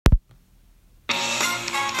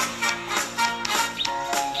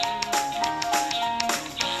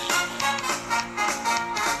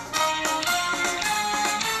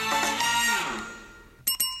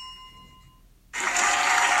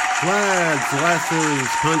Lasses,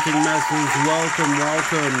 punting masses, welcome.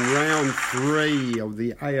 Round 3 of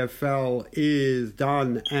the AFL is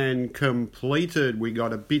done and completed. We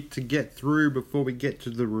got a bit to get through before we get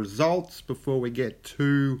to the results, before we get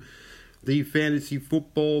to the fantasy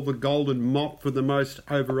football, the golden mop for the most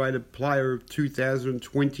overrated player of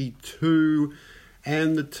 2022,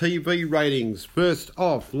 and the TV ratings. First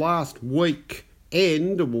off, last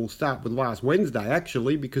weekend, we'll start with last Wednesday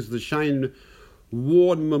actually, because the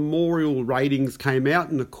Warne Memorial ratings came out,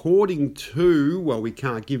 and according to, well, we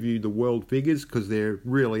can't give you the world figures because there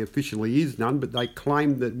really officially is none, but they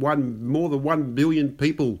claimed that more than 1 billion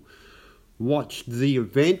people watched the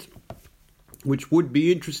event, which would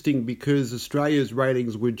be interesting because Australia's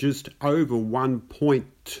ratings were just over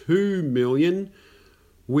 1.2 million,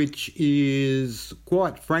 which is,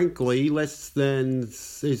 quite frankly, less than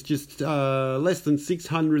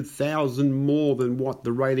 600,000 more than what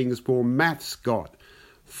the ratings for maths got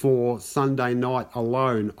for Sunday night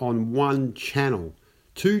alone on one channel.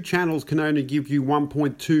 Two channels can only give you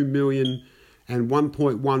 1.2 million and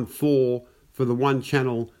 1.14 for the one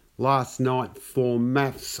channel last night for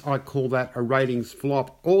maths. I call that a ratings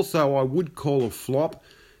flop. Also, I would call a flop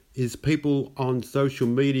is people on social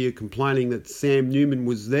media complaining that Sam Newman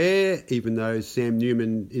was there, even though Sam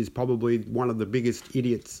Newman is probably one of the biggest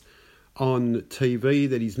idiots on TV,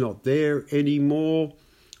 that he's not there anymore.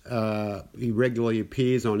 He regularly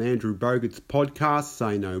appears on Andrew Bogut's podcast,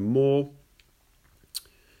 Say No More,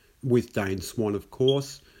 with Dane Swan, of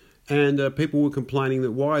course. And people were complaining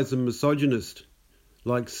that why is a misogynist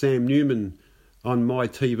like Sam Newman on my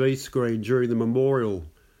TV screen during the memorial?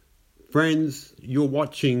 Friends, you're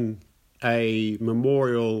watching a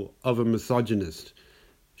memorial of a misogynist.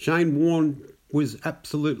 Shane Warne was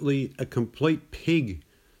absolutely a complete pig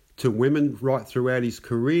to women right throughout his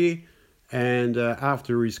career and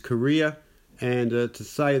after his career. And to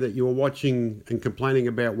say that you're watching and complaining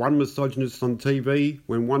about one misogynist on TV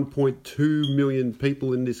when 1.2 million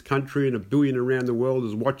people in this country and 1 billion around the world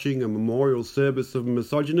is watching a memorial service of a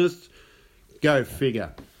misogynist, go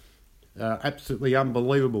figure. Absolutely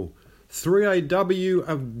unbelievable. 3AW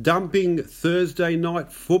of dumping Thursday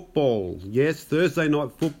night football. Yes, Thursday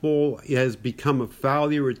night football has become a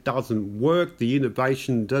failure. It doesn't work. The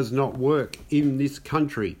innovation does not work in this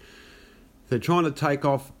country. They're trying to take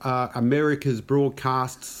off America's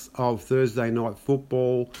broadcasts of Thursday night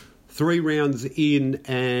football. 3 rounds in,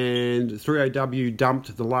 and 3AW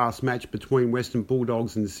dumped the last match between Western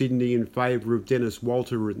Bulldogs and Sydney in favour of Dennis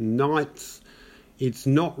Walter at Knights. It's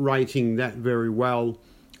not rating that very well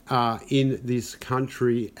in this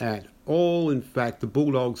country at all. In fact, the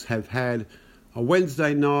Bulldogs have had a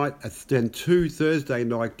Wednesday night and 2 Thursday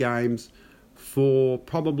night games for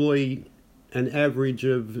probably an average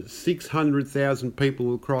of 600,000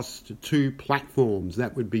 people across 2 platforms.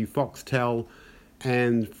 That would be Foxtel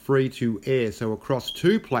and free to air. So across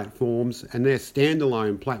 2 platforms, and they're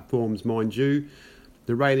standalone platforms, mind you,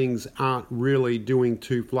 the ratings aren't really doing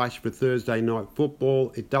too flash for Thursday night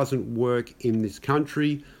football. It doesn't work in this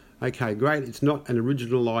country. Okay, great. It's not an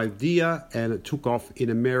original idea, and it took off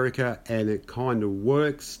in America, and it kind of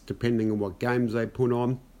works depending on what games they put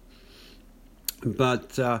on.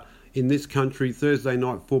 But in this country, Thursday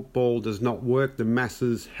night football does not work. The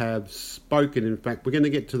masses have spoken. In fact, we're going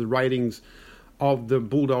to get to the ratings of the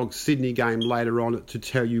Bulldogs Sydney game later on to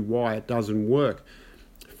tell you why it doesn't work.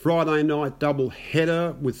 Friday night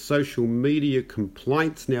doubleheader with social media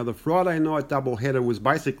complaints. Now, the Friday night doubleheader was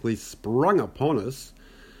basically sprung upon us.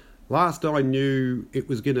 Last I knew, it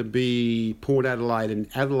was going to be Port Adelaide and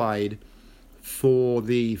Adelaide for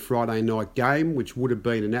the Friday night game, which would have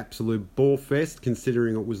been an absolute ball fest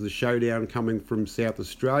considering it was the showdown coming from South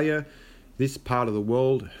Australia. This part of the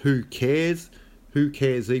world, who cares? Who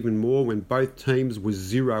cares even more when both teams were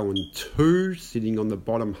 0-2, sitting on the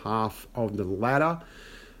bottom half of the ladder.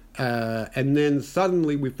 And then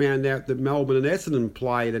suddenly we found out that Melbourne and Essendon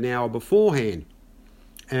played an hour beforehand.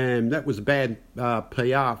 And that was bad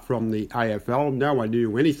PR from the AFL. No one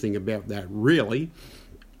knew anything about that, really.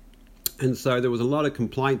 And so there was a lot of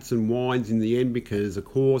complaints and whines in the end because, of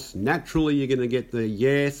course, naturally you're going to get the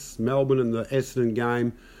yes, Melbourne and the Essendon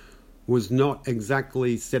game was not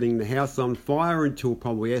exactly setting the house on fire until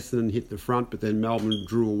probably Essendon hit the front, but then Melbourne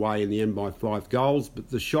drew away in the end by 5 goals. But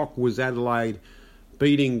the shock was Adelaide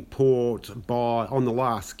beating Port on the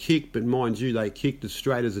last kick, but mind you, they kicked as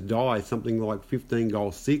straight as a die, something like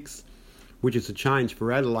 15-6, which is a change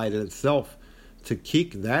for Adelaide in itself to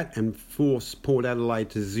kick that and force Port Adelaide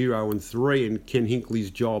to 0-3, and Ken Hinkley's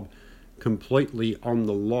job completely on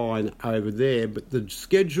the line over there. But the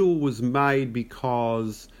schedule was made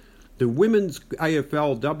because The women's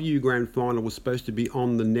AFLW Grand Final was supposed to be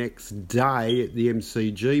on the next day at the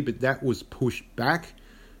MCG, but that was pushed back.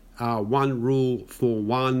 One rule for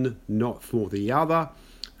one, not for the other,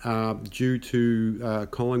 due to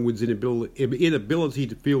Collingwood's inability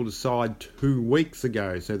to field a side 2 weeks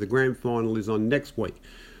ago. So the Grand Final is on next week.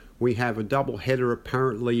 We have a double header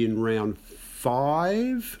apparently in round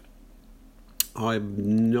 5.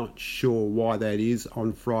 I'm not sure why that is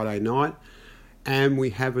on Friday night. And we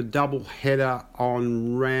have a double header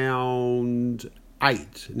on round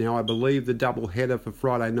 8. Now, I believe the double header for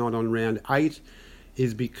Friday night on round 8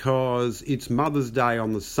 is because it's Mother's Day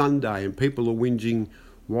on the Sunday, and people are whinging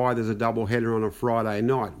why there's a double header on a Friday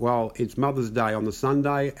night. Well, it's Mother's Day on the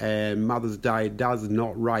Sunday, and Mother's Day does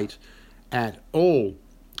not rate at all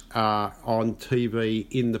on TV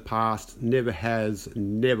in the past. Never has,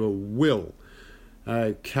 never will.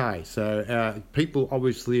 Okay, so people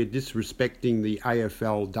obviously are disrespecting the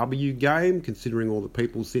AFLW game, considering all the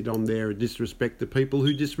people sit on there and disrespect the people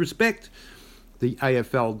who disrespect the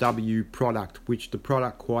AFLW product, which the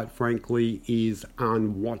product, quite frankly, is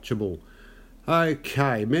unwatchable.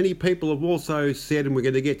 Okay, many people have also said, and we're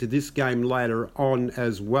going to get to this game later on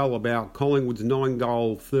as well, about Collingwood's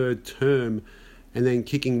 9-goal third term and then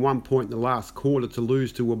kicking 1 point in the last quarter to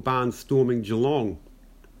lose to a barnstorming Geelong.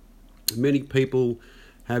 Many people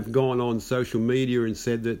have gone on social media and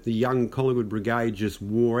said that the young Collingwood brigade just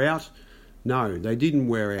wore out. No, they didn't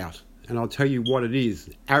wear out. And I'll tell you what it is.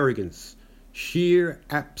 Arrogance. Sheer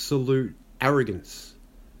absolute arrogance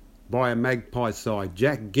by a Magpie side.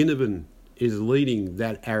 Jack Ginnivan is leading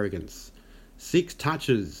that arrogance. 6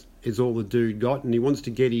 touches is all the dude got, and he wants to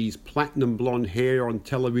get his platinum blonde hair on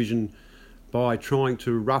television by trying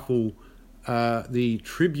to ruffle the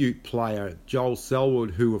tribute player, Joel Selwood,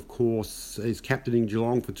 who, of course, is captaining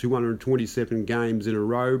Geelong for 227 games in a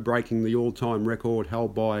row, breaking the all-time record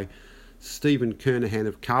held by Stephen Kernahan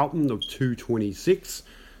of Carlton of 226.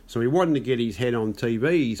 So he wanted to get his head on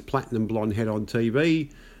TV, his platinum blonde head on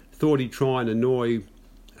TV. Thought he'd try and annoy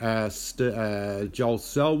Joel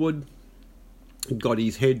Selwood. Got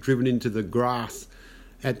his head driven into the grass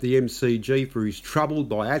at the MCG for his trouble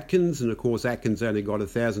by Atkins, and of course Atkins only got a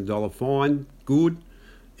 $1,000 fine. Good.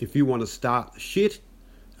 If you want to start the shit,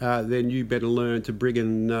 then you better learn to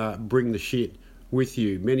bring the shit with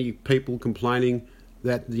you. Many people complaining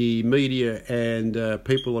that the media and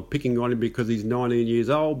people are picking on him because he's 19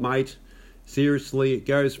 years old, mate. Seriously, it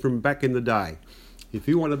goes from back in the day. If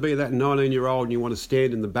you want to be that 19-year-old and you want to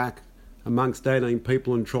stand in the back amongst 18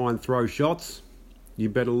 people and try and throw shots, you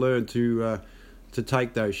better learn to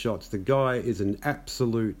take those shots. The guy is an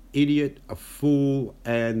absolute idiot, a fool,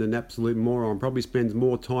 and an absolute moron. Probably spends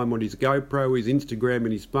more time on his GoPro, his Instagram,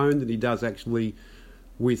 and his phone than he does actually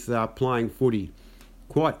with playing footy.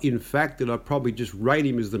 Quite in fact that I probably just rate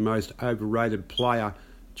him as the most overrated player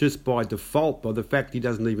just by default, by the fact he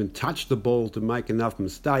doesn't even touch the ball to make enough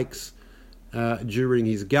mistakes during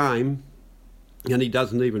his game, and he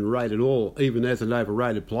doesn't even rate at all, even as an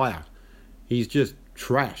overrated player. He's just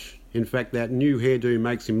trash. In fact, that new hairdo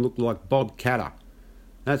makes him look like Bob Catter.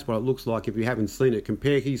 That's what it looks like if you haven't seen it.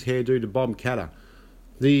 Compare his hairdo to Bob Catter.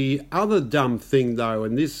 The other dumb thing, though,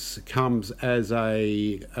 and this comes as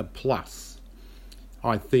a plus,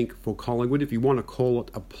 I think, for Collingwood, if you want to call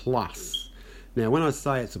it a plus. Now, when I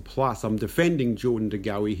say it's a plus, I'm defending Jordan De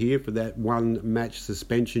Goey here for that 1 match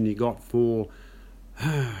suspension he got for,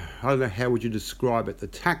 I don't know, how would you describe it, the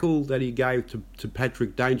tackle that he gave to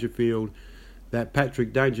Patrick Dangerfield, that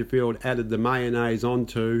Patrick Dangerfield added the mayonnaise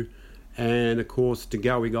onto, and of course De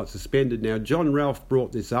Goey got suspended. Now, John Ralph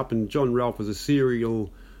brought this up, and John Ralph was a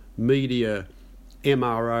serial media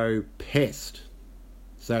MRO pest,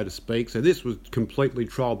 so to speak. So this was completely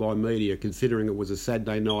trolled by media, considering it was a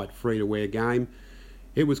Saturday night free-to-wear game.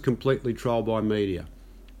 It was completely trolled by media.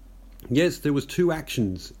 Yes, there was 2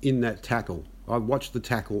 actions in that tackle. I watched the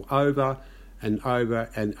tackle over and over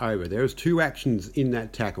and over. There was 2 actions in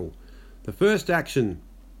that tackle. The first action,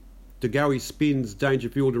 De Goey spins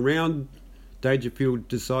Dangerfield around. Dangerfield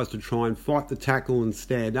decides to try and fight the tackle and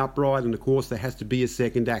stand upright, and of course there has to be a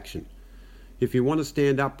second action. If you want to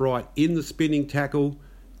stand upright in the spinning tackle,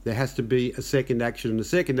 there has to be a second action, and the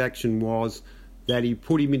second action was that he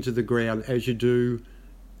put him into the ground, as you do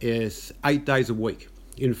 8 days a week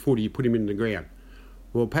in footy. You put him in the ground.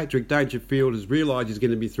 Well, Patrick Dangerfield has realised he's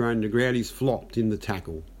going to be thrown in the ground. He's flopped in the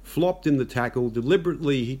tackle,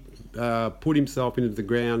 deliberately put himself into the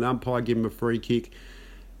ground. Umpire gave him a free kick.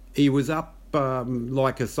 He was up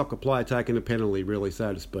like a soccer player taking a penalty, really,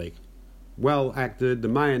 so to speak. Well acted. The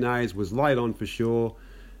mayonnaise was laid on for sure.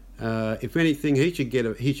 If anything, he should get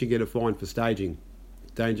a fine for staging,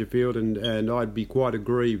 Dangerfield, and I'd be quite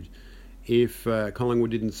aggrieved if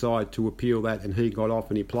Collingwood didn't decide to appeal that and he got off,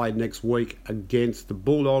 and he played next week against the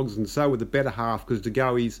Bulldogs, and so with the better half, because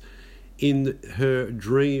Goey's in her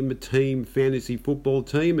dream team fantasy football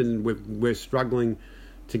team, and we're struggling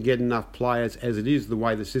to get enough players as it is, the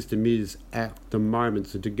way the system is at the moment.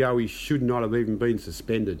 So Goey should not have even been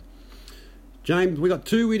suspended. James, we got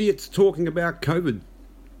two idiots talking about COVID.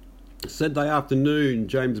 Saturday afternoon,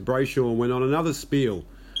 James Brayshaw went on another spiel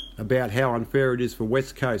about how unfair it is for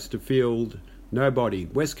West Coast to field nobody.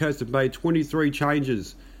 West Coast have made 23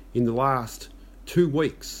 changes in the last 2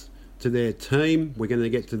 weeks to their team. We're going to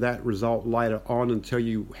get to that result later on and tell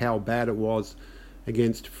you how bad it was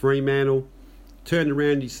against Fremantle. Turned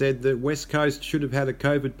around, he said that West Coast should have had a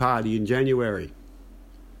COVID party in January,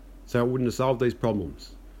 so it wouldn't have solved these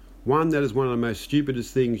problems. One, that is one of the most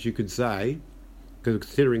stupidest things you could say,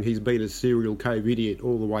 considering he's been a serial Covidiot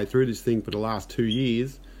all the way through this thing for the last 2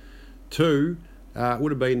 years. Two,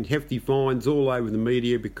 would have been hefty fines all over the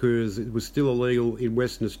media because it was still illegal in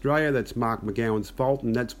Western Australia. That's Mark McGowan's fault,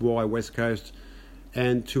 and that's why West Coast,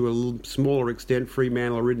 and to a smaller extent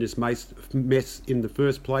Fremantle, are in this mess in the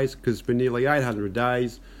first place, because for nearly 800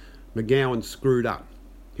 days McGowan screwed up.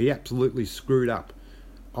 He absolutely screwed up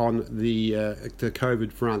on the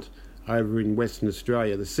COVID front over in Western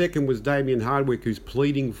Australia. The second was Damien Hardwick, who's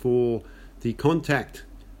pleading for the contact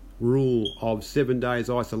rule of 7 days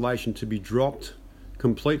isolation to be dropped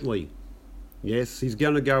completely. Yes, he's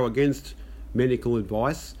going to go against medical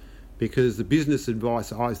advice, because the business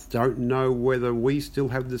advice, I don't know whether we still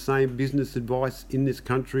have the same business advice in this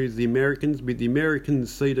country as the Americans, but the American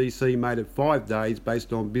CDC made it 5 days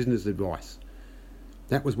based on business advice.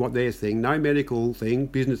 That was what they're saying. No medical thing,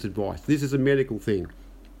 business advice. This is a medical thing.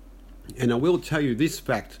 And I will tell you this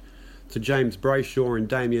fact to James Brayshaw and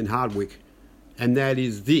Damien Hardwick, and that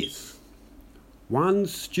is this. One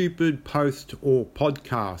stupid post or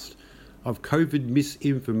podcast of COVID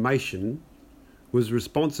misinformation was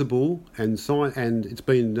responsible, and it's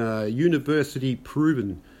been university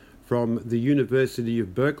proven from the University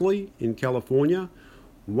of Berkeley in California.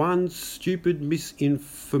 One stupid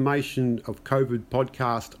misinformation of COVID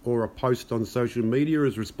podcast or a post on social media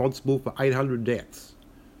is responsible for 800 deaths.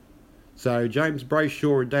 So James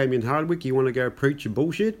Brayshaw and Damien Hardwick, you want to go preach your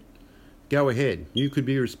bullshit? Go ahead. You could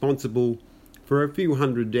be responsible for a few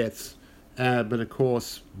hundred deaths. But of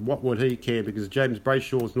course, what would he care? Because James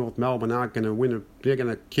Brayshaw's North Melbourne aren't going to win. They're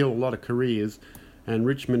going to kill a lot of careers, and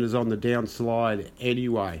Richmond is on the downslide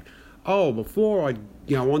anyway. Oh, before I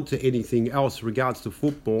go on to anything else regards to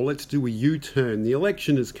football, let's do a U-turn. The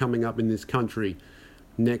election is coming up in this country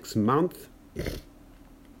next month.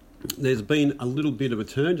 There's been a little bit of a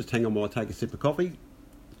turn. Just hang on while I take a sip of coffee.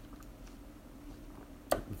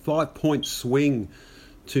 5-point swing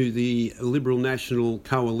to the Liberal National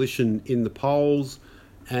Coalition in the polls,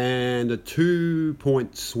 and a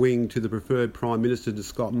 2-point swing to the preferred Prime Minister, to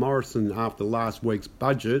Scott Morrison, after last week's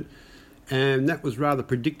budget. And that was rather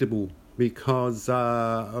predictable, because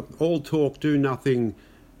all talk, do nothing.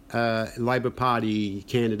 Labor Party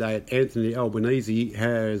candidate Anthony Albanese,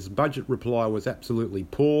 his budget reply was absolutely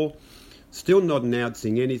poor, still not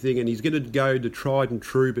announcing anything, and he's going to go to tried and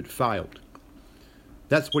true but failed.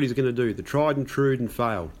 That's what he's going to do, the tried and true and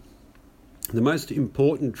failed. The most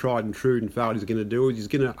important tried and true and failed he's going to do is he's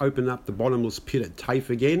going to open up the bottomless pit at TAFE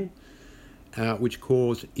again, which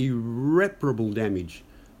caused irreparable damage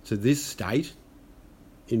to this state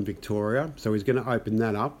in Victoria. So he's going to open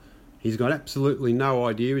that up. He's got absolutely no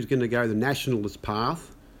idea. He's going to go the nationalist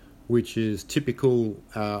path, which is typical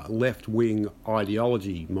left-wing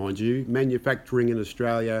ideology, mind you. Manufacturing in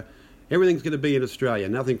Australia. Everything's going to be in Australia,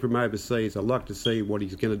 nothing from overseas. I'd like to see what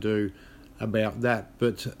he's going to do about that.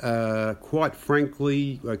 But quite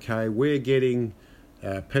frankly, okay, we're getting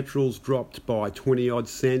petrols dropped by 20-odd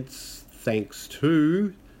cents thanks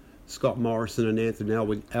to Scott Morrison and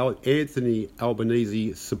Anthony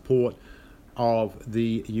Albanese's support of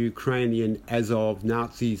the Ukrainian Azov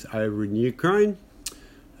Nazis over in Ukraine.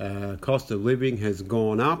 Cost of living has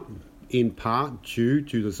gone up, in part due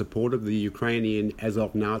to the support of the Ukrainian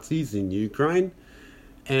Azov Nazis in Ukraine,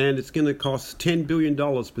 and it's going to cost $10 billion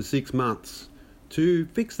for 6 months to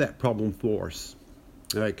fix that problem for us.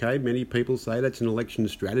 Okay, many people say that's an election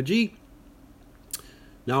strategy.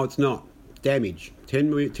 No, it's not. Damage.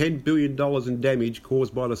 $10 billion in damage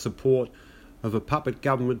caused by the support of a puppet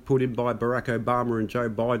government put in by Barack Obama and Joe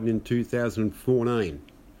Biden in 2014,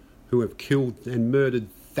 who have killed and murdered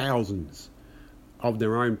thousands of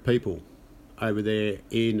their own people over there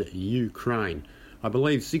in Ukraine. I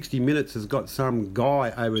believe 60 Minutes has got some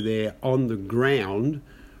guy over there on the ground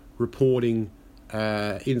reporting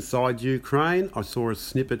inside Ukraine. I saw a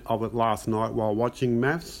snippet of it last night while watching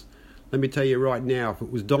maths. Let me tell you right now, if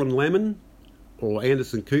it was Don Lemon or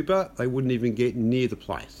Anderson Cooper, they wouldn't even get near the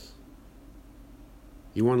place.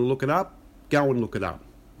 You want to look it up? Go and look it up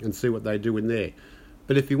and see what they do in there.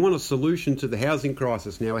 But if you want a solution to the housing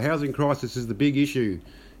crisis, now a housing crisis is the big issue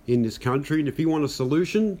in this country, and if you want a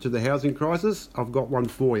solution to the housing crisis, I've got one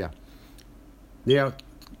for you. Now,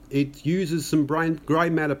 it uses some grey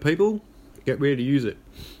matter people. Get ready to use it.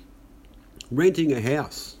 Renting a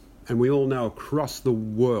house, and we all know across the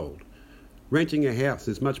world, renting a house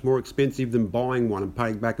is much more expensive than buying one and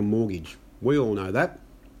paying back a mortgage. We all know that.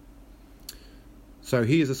 So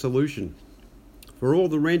here's a solution. For all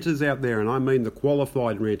the renters out there, and I mean the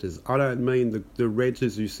qualified renters, I don't mean the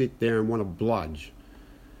renters who sit there and want to bludge.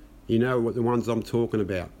 You know what the ones I'm talking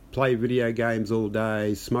about. Play video games all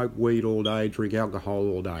day, smoke weed all day, drink alcohol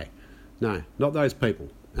all day. No, not those people.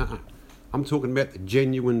 I'm talking about the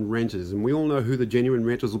genuine renters, and we all know who the genuine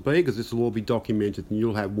renters will be because this will all be documented and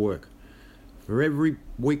you'll have work. For every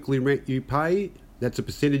weekly rent you pay, that's a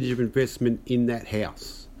percentage of investment in that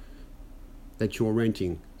house that you're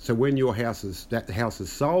renting. So when the house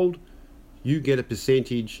is sold, you get a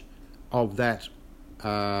percentage of that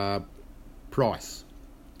price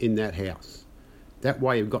in that house. That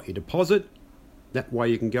way you've got your deposit. That way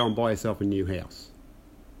you can go and buy yourself a new house.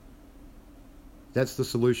 That's the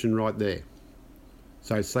solution right there.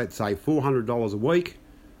 So let's say $400 a week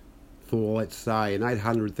for, let's say, an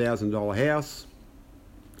 $800,000 house.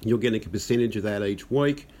 You're getting a percentage of that each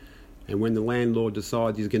week. And when the landlord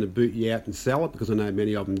decides he's going to boot you out and sell it, because I know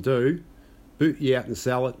many of them do, boot you out and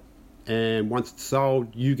sell it, and once it's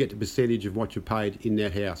sold, you get the percentage of what you paid in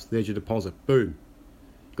that house. There's your deposit. Boom.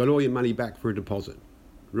 Got all your money back for a deposit.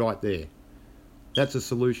 Right there. That's a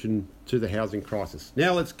solution to the housing crisis.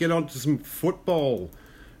 Now let's get on to some football.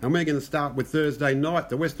 And we're going to start with Thursday night.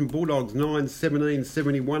 The Western Bulldogs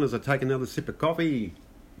 9-17-71 as I take another sip of coffee.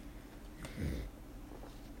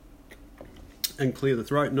 And clear the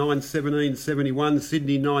throat. 9-17-71,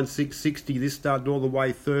 Sydney 9-6-60. This started all the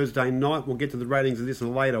way Thursday night. We'll get to the ratings of this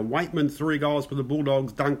later. Waitman, 3 goals for the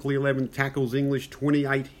Bulldogs. Dunkley, 11 tackles. English,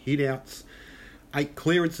 28 hit-outs. 8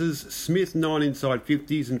 clearances. Smith, 9 inside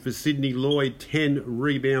 50s. And for Sydney, Lloyd, 10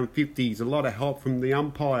 rebound 50s. A lot of help from the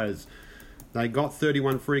umpires. They got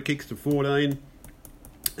 31 free kicks to 14.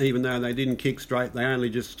 Even though they didn't kick straight, they only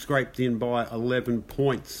just scraped in by 11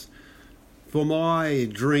 points. For my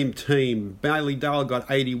dream team, Bailey Dale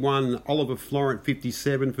got 81, Oliver Florent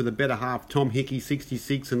 57. For the better half, Tom Hickey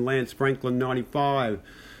 66 and Lance Franklin 95.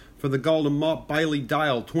 For the Golden Mop, Bailey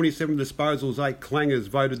Dale 27 disposals, 8 clangers,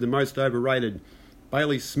 voted the most overrated.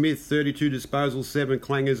 Bailey Smith 32 disposals, 7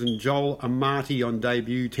 clangers, and Joel Amati on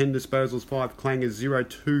debut 10 disposals, 5 clangers,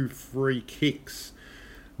 0-2 free kicks.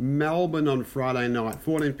 Melbourne on Friday night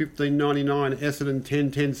 14-15-99, Essendon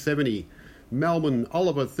 10-10-70. Melbourne,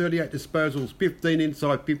 Oliver, 38 disposals, 15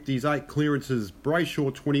 inside 50s, 8 clearances.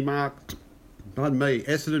 Brayshaw, 20 marks. Pardon me.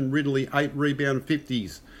 Essendon, Ridley, 8 rebound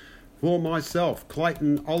 50s. For myself,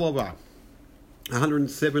 Clayton Oliver,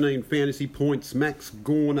 117 fantasy points. Max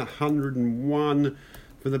Gawn, 101.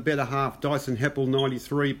 For the better half, Dyson Heppel,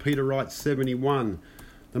 93. Peter Wright, 71.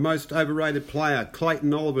 The most overrated player,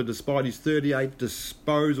 Clayton Oliver, despite his 38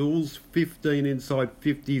 disposals, 15 inside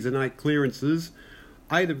 50s and 8 clearances.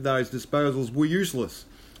 8 of those disposals were useless.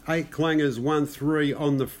 8 clangers, 1-3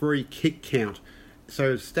 on the free kick count.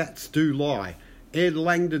 So stats do lie. Ed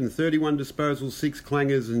Langdon, 31 disposals, 6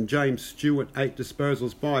 clangers, and James Stewart, 8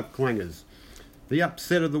 disposals, 5 clangers. The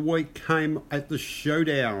upset of the week came at the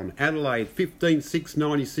showdown. Adelaide,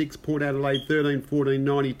 15-6-96. Port Adelaide,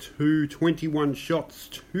 13-14-92. 21 shots,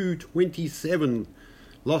 2-27.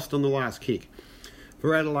 Lost on the last kick.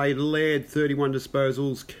 For Adelaide, Laird, 31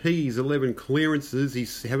 disposals. Keys, 11 clearances.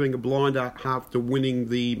 He's having a blinder after winning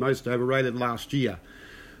the most overrated last year.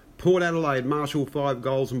 Port Adelaide, Marshall, 5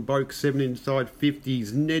 goals and Boak, 7 inside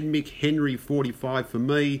 50s. Ned McHenry, 45 for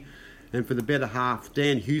me. And for the better half,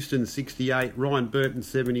 Dan Houston, 68. Ryan Burton,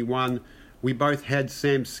 71. We both had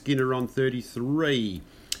Sam Skinner on 33.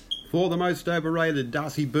 For the most overrated,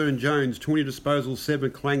 Darcy Byrne-Jones, 20 disposals, 7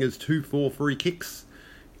 clangers, 2-4 free kicks.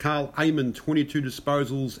 Carl Amon, 22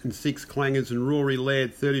 disposals and 6 clangers, and Rory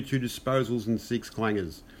Laird, 32 disposals and 6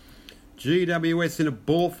 clangers. GWS in a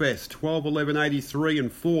ball fest, 12-11-83,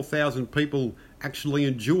 and 4,000 people actually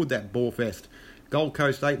endured that ball fest. Gold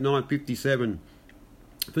Coast, 8-9-57.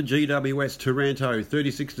 For GWS, Taranto,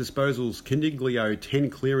 36 disposals, Caniglio, 10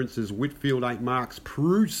 clearances, Whitfield, 8 marks,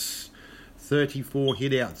 Bruce, 34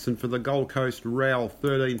 hit-outs, and for the Gold Coast, Rowell,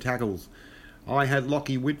 13 tackles. I had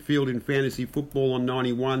Lockie Whitfield in fantasy football on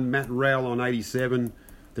 91, Matt Rowell on 87.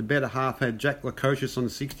 The better half had Jack Lukosius on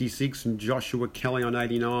 66 and Joshua Kelly on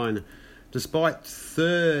 89. Despite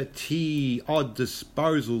 30-odd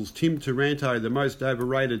disposals, Tim Taranto, the most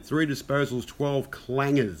overrated, 3 disposals, 12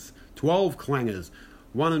 clangers. 12 clangers.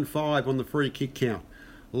 1 and 5 on the free kick count.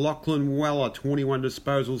 Lachlan Weller, 21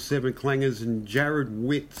 disposals, 7 clangers. And Jared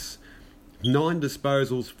Witts, 9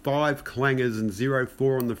 disposals, 5 clangers and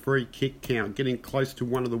 0-4 on the free kick count, getting close to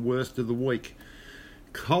one of the worst of the week.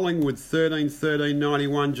 Collingwood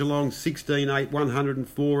 13-13-91, Geelong 16-8,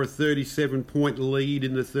 104, a 37-point lead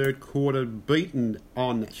in the third quarter, beaten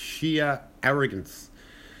on sheer arrogance.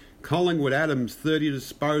 Collingwood Adams 30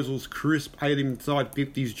 disposals, crisp 8 inside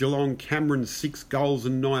 50s, Geelong Cameron 6 goals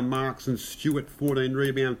and 9 marks, and Stewart 14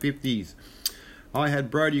 rebound 50s. I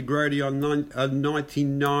had Brodie Grody on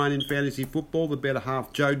 99 in fantasy football, the better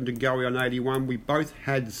half Joden to Goey on 81. We both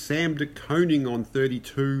had Sam de Koning on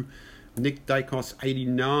 32, Nick Dacos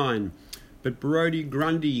 89. But Brodie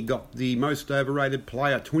Grundy got the most overrated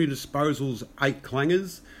player, 20 disposals, 8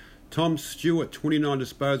 clangers. Tom Stewart, 29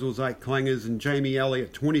 disposals, 8 clangers. And Jamie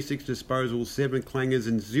Elliott, 26 disposals, 7 clangers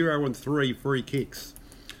and 0 and 3 free kicks.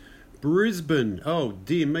 Brisbane, oh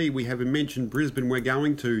dear me, we haven't mentioned Brisbane, we're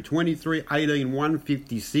going to. 23-18,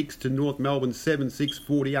 156 to North Melbourne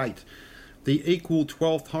 7-6-48. The equal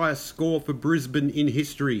 12th highest score for Brisbane in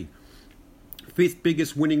history. 5th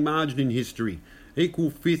biggest winning margin in history. Equal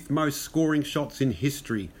 5th most scoring shots in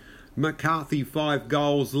history. McCarthy 5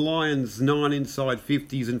 goals, Lions 9 inside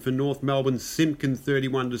 50s, and for North Melbourne, Simpkin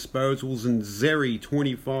 31 disposals and Zeri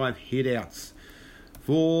 25 hit-outs.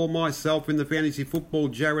 For myself in the fantasy football,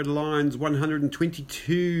 Jared Lyons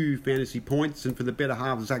 122 fantasy points, and for the better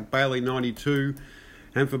half, Zach Bailey 92.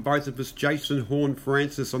 And for both of us, Jason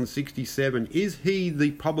Horne-Francis on 67. Is he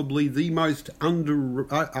probably the most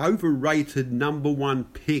overrated number 1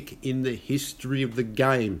 pick in the history of the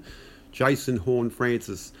game? Jason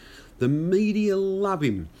Horne-Francis. The media love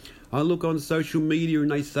him. I look on social media and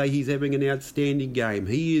they say he's having an outstanding game.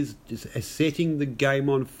 He is just setting the game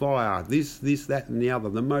on fire. This, that and the other.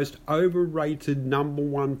 The most overrated number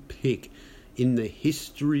 1 pick in the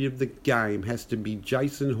history of the game has to be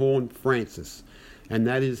Jason Horne-Francis. And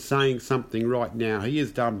that is saying something right now. He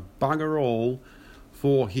has done bugger all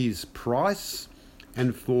for his price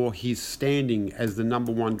and for his standing as the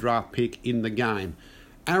number 1 draft pick in the game.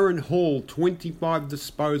 Aaron Hall, 25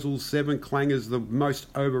 disposals, 7 clangers, the most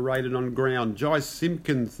overrated on ground. Jai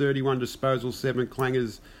Simpkin, 31 disposals, 7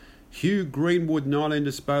 clangers. Hugh Greenwood, 19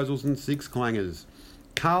 disposals and 6 clangers.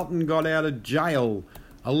 Carlton got out of jail,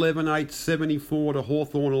 11-8-74 to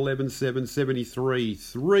Hawthorn, 11-7-73.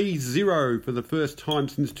 3-0 for the first time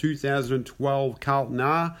since 2012, Carlton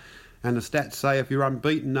are. And the stats say if you're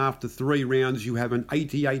unbeaten after 3 rounds, you have an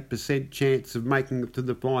 88% chance of making it to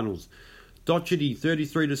the finals. Docherty,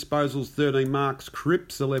 33 disposals, 13 marks.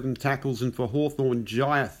 Cripps, 11 tackles. And for Hawthorn,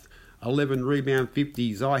 Giath, 11 rebound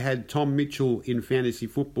 50s. I had Tom Mitchell in fantasy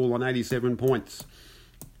football on 87 points.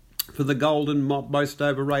 For the Golden Mop, most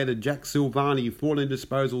overrated, Jack Silvani, 14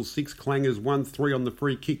 disposals, 6 clangers, 1-3 on the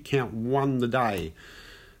free kick count, won the day.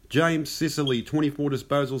 James Sicily, 24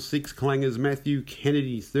 disposals, 6 clangers. Matthew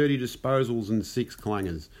Kennedy, 30 disposals and 6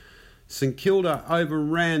 clangers. St Kilda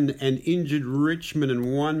overran and injured Richmond,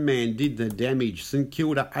 and one man did the damage. St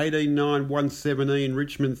Kilda 18-9, 117,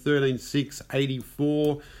 Richmond 13-6,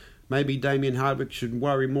 84. Maybe Damien Hardwick should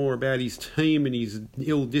worry more about his team and his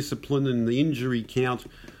ill discipline and the injury count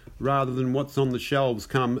rather than what's on the shelves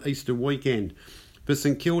come Easter weekend. For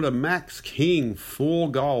St Kilda, Max King,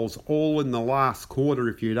 4 goals, all in the last quarter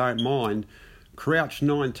if you don't mind. Crouch,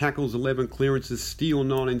 9 tackles, 11 clearances, Steele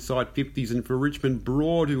 9 inside 50s, and for Richmond,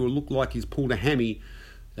 Broad, who will look like he's pulled a hammy,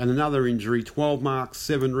 and another injury, 12 marks,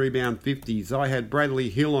 7 rebound 50s. I had Bradley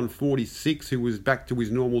Hill on 46, who was back to his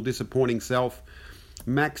normal disappointing self.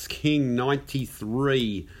 Max King,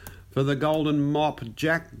 93. For the Golden Mop,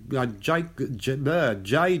 Jade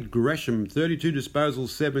Gresham, 32 disposals,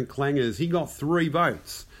 7 clangers. He got 3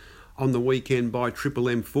 votes on the weekend by Triple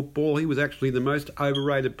M Football. He was actually the most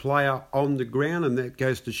overrated player on the ground, and that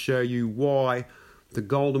goes to show you why the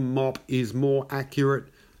Golden Mop is more accurate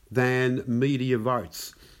than media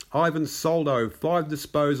votes. Ivan Soldo, 5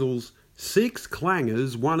 disposals, 6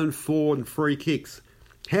 clangers, 1 and 4 and free kicks.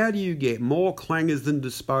 How do you get more clangers than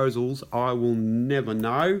disposals? I will never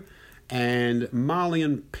know. And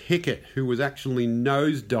Marlion Pickett, who was actually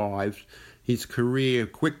nosedived his career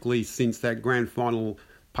quickly since that grand final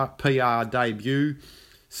PR debut.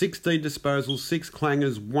 16 disposals, 6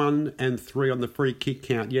 clangers, 1 and 3 on the free kick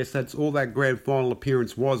count. Yes, that's all that grand final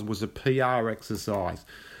appearance was a PR exercise.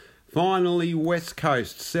 Finally, West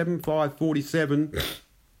Coast, 7-5-47.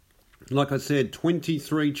 Like I said,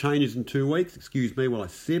 23 changes in 2 weeks. Excuse me while I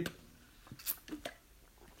sip.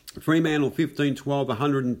 Fremantle 15-12,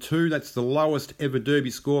 102. That's the lowest ever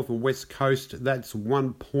derby score for West Coast. That's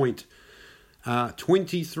 1 point.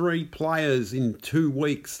 23 players in 2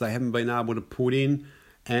 weeks they haven't been able to put in,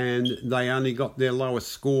 and they only got their lowest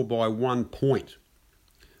score by 1 point.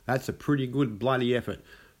 That's a pretty good bloody effort.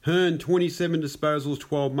 Hearn 27 disposals,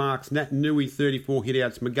 12 marks. Nat Nui 34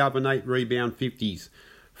 hitouts. McGovern 8 rebound 50s.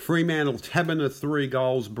 Fremantle, Taberner 3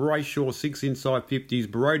 goals, Brayshaw 6 inside 50s,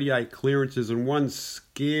 Brody 8 clearances, and one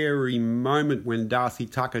scary moment when Darcy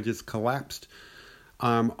Tucker just collapsed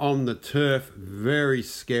on the turf. Very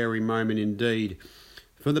scary moment indeed.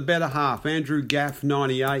 For the better half, Andrew Gaff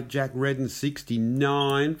 98, Jack Redden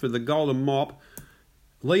 69. For the Golden Mop,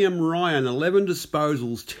 Liam Ryan 11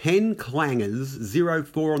 disposals, 10 clangers,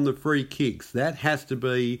 0-4 on the free kicks. That has to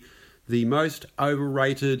be the most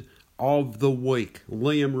overrated of the week.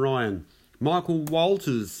 Liam Ryan. Michael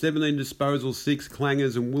Walters 17 disposals, 6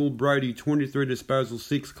 clangers, and Will Brodie 23 disposals,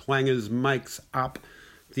 6 clangers makes up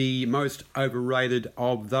the most overrated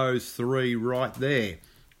of those three right there.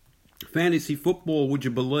 Fantasy football, would you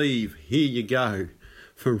believe? Here you go.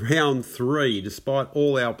 For round 3, despite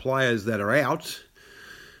all our players that are out,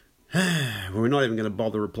 we're not even going to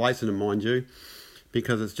bother replacing them, mind you,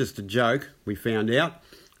 because it's just a joke, we found out.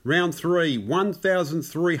 Round 3,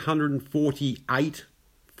 1,348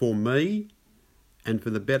 for me, and for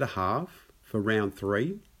the better half, for round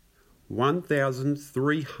 3,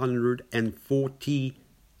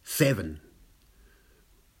 1,347.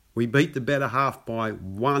 We beat the better half by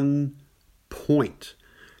 1 point.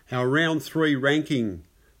 Our round 3 ranking,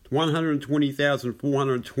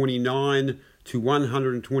 120,429 to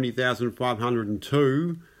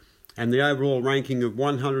 120,502. And the overall ranking of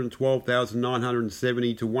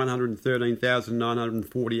 112,970 to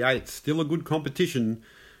 113,948. It's still a good competition,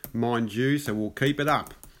 mind you, so we'll keep it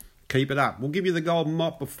up. Keep it up. We'll give you the Golden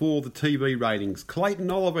Mop before the TV ratings. Clayton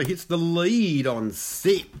Oliver hits the lead on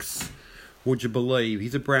 6. Would you believe?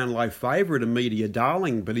 He's a Brownlow favourite, a media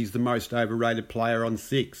darling, but he's the most overrated player on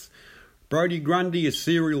 6. Brodie Grundy, a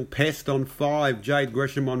serial pest on 5. Jade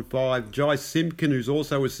Gresham on 5. Jai Simpkin, who's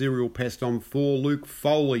also a serial pest on 4. Luke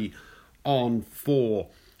Foley on 4.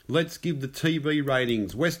 Let's give the TV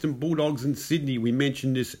ratings. Western Bulldogs in Sydney, we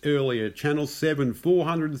mentioned this earlier. Channel 7,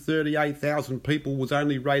 438,000 people was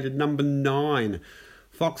only rated number 9.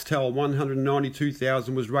 Foxtel,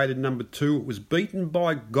 192,000 was rated number 2. It was beaten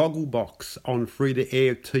by Gogglebox on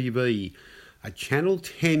free-to-air TV. A Channel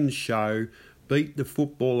 10 show beat the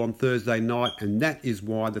football on Thursday night, and that is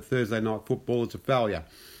why the Thursday night football is a failure.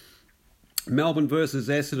 Melbourne versus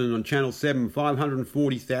Essendon on Channel 7,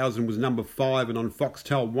 540,000 was number 5, and on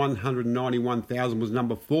Foxtel, 191,000 was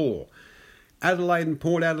number 4. Adelaide and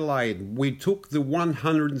Port Adelaide, we took the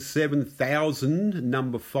 107,000,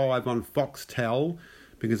 number 5 on Foxtel,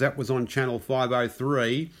 because that was on Channel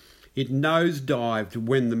 503. It nosedived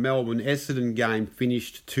when the Melbourne Essendon game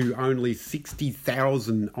finished to only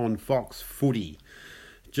 60,000 on Fox Footy.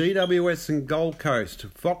 GWS and Gold Coast,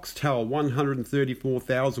 Foxtel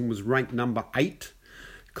 134,000 was ranked number 8.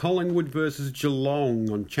 Collingwood versus Geelong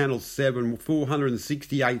on Channel 7,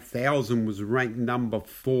 468,000 was ranked number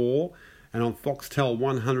 4. And on Foxtel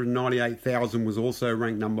 198,000 was also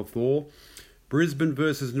ranked number 4. Brisbane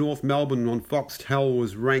versus North Melbourne on Foxtel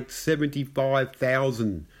was ranked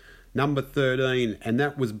 75,000. Number 13, and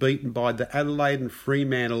that was beaten by the Adelaide and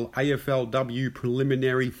Fremantle AFLW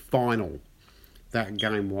preliminary final. That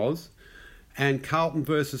game was. And Carlton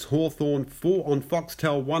versus Hawthorn 4 on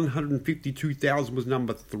Foxtel, 152,000 was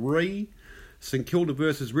number 3. St Kilda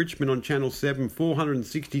versus Richmond on Channel 7,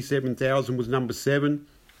 467,000 was number 7.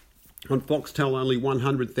 On Foxtel, only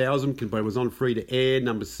 100,000, but it was on free to air,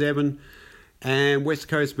 number 7. And West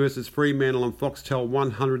Coast versus Fremantle on Foxtel,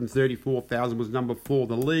 134,000 was number 4.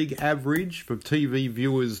 The league average for TV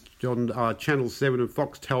viewers on Channel 7 and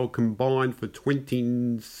Foxtel combined for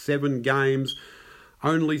 27 games,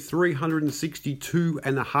 only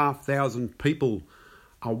 362,500 people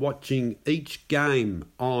are watching each game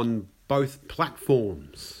on both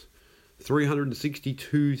platforms.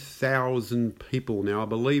 362,000 people. Now, I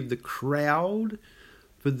believe the crowd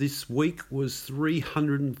for this week was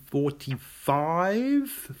 345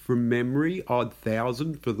 from memory, odd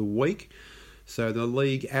thousand for the week. So the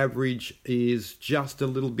league average is just a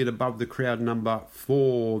little bit above the crowd number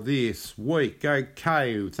for this week.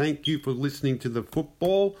 Okay, thank you for listening to the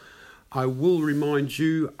football. I will remind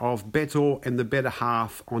you of Bettor and the Better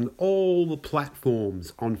Half on all the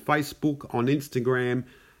platforms, on Facebook, on Instagram,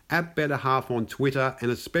 at Better Half on Twitter,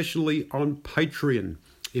 and especially on Patreon.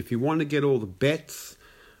 If you want to get all the bets,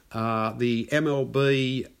 The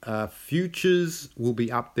MLB futures will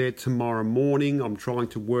be up there tomorrow morning. I'm trying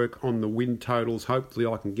to work on the win totals. Hopefully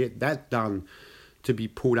I can get that done to be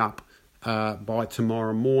put up by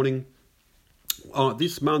tomorrow morning.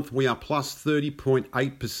 This month we are plus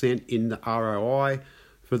 30.8% in the ROI.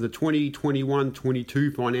 For the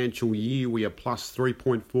 2021-22 financial year, we are plus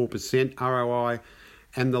 3.4% ROI.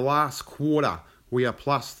 And the last quarter, we are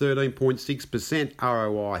plus 13.6%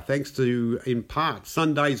 ROI. Thanks to, in part,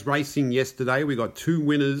 Sunday's racing yesterday. We got 2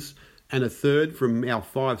 winners and a third from our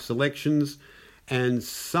 5 selections. And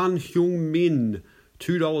Sun Heung-min,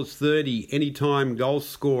 $2.30, anytime goal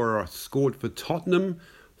scorer, scored for Tottenham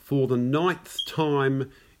for the 9th time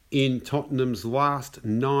in Tottenham's last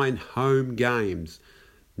 9 home games.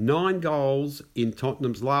 9 goals in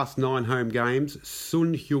Tottenham's last 9 home games.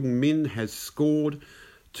 Sun Heung-min has scored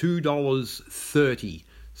 $2.30.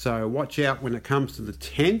 So watch out when it comes to the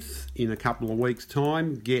 10th in a couple of weeks'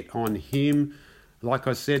 time. Get on him. Like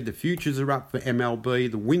I said, the futures are up for MLB.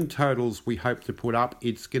 The win totals we hope to put up.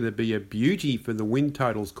 It's going to be a beauty for the win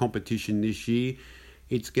totals competition this year.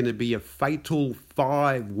 It's going to be a fatal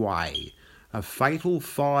 5-way. A fatal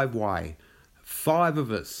 5-way. 5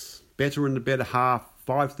 of us, Bettor and the Better Half,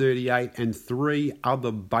 538 and 3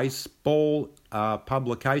 other baseball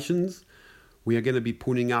publications. We are going to be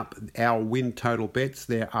putting up our win total bets.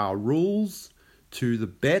 There are rules to the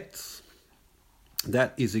bets.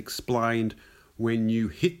 That is explained when you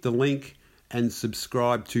hit the link and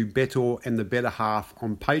subscribe to Bettor and the Better Half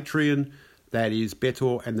on Patreon. That is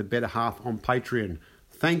Bettor and the Better Half on Patreon.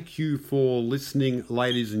 Thank you for listening,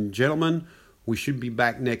 ladies and gentlemen. We should be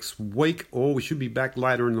back next week, or we should be back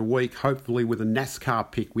later in the week, hopefully with a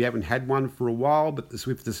NASCAR pick. We haven't had one for a while, but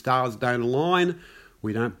if the stars don't align,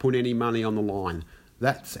 we don't put any money on the line.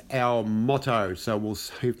 That's our motto. So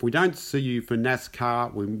if we don't see you for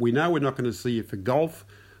NASCAR, we know we're not going to see you for golf.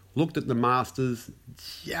 Looked at the Masters,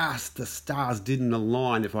 just the stars didn't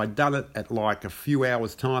align. If I'd done it at like a few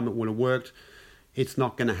hours' time, it would have worked. It's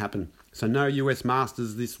not going to happen. So no US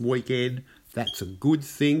Masters this weekend. That's a good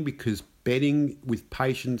thing, because betting with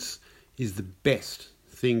patience is the best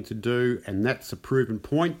thing to do, and that's a proven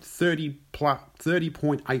point.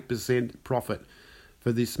 30.8% profit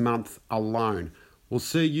for this month alone. We'll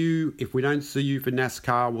see you, if we don't see you for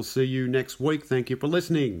NASCAR, we'll see you next week. Thank you for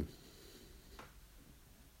listening.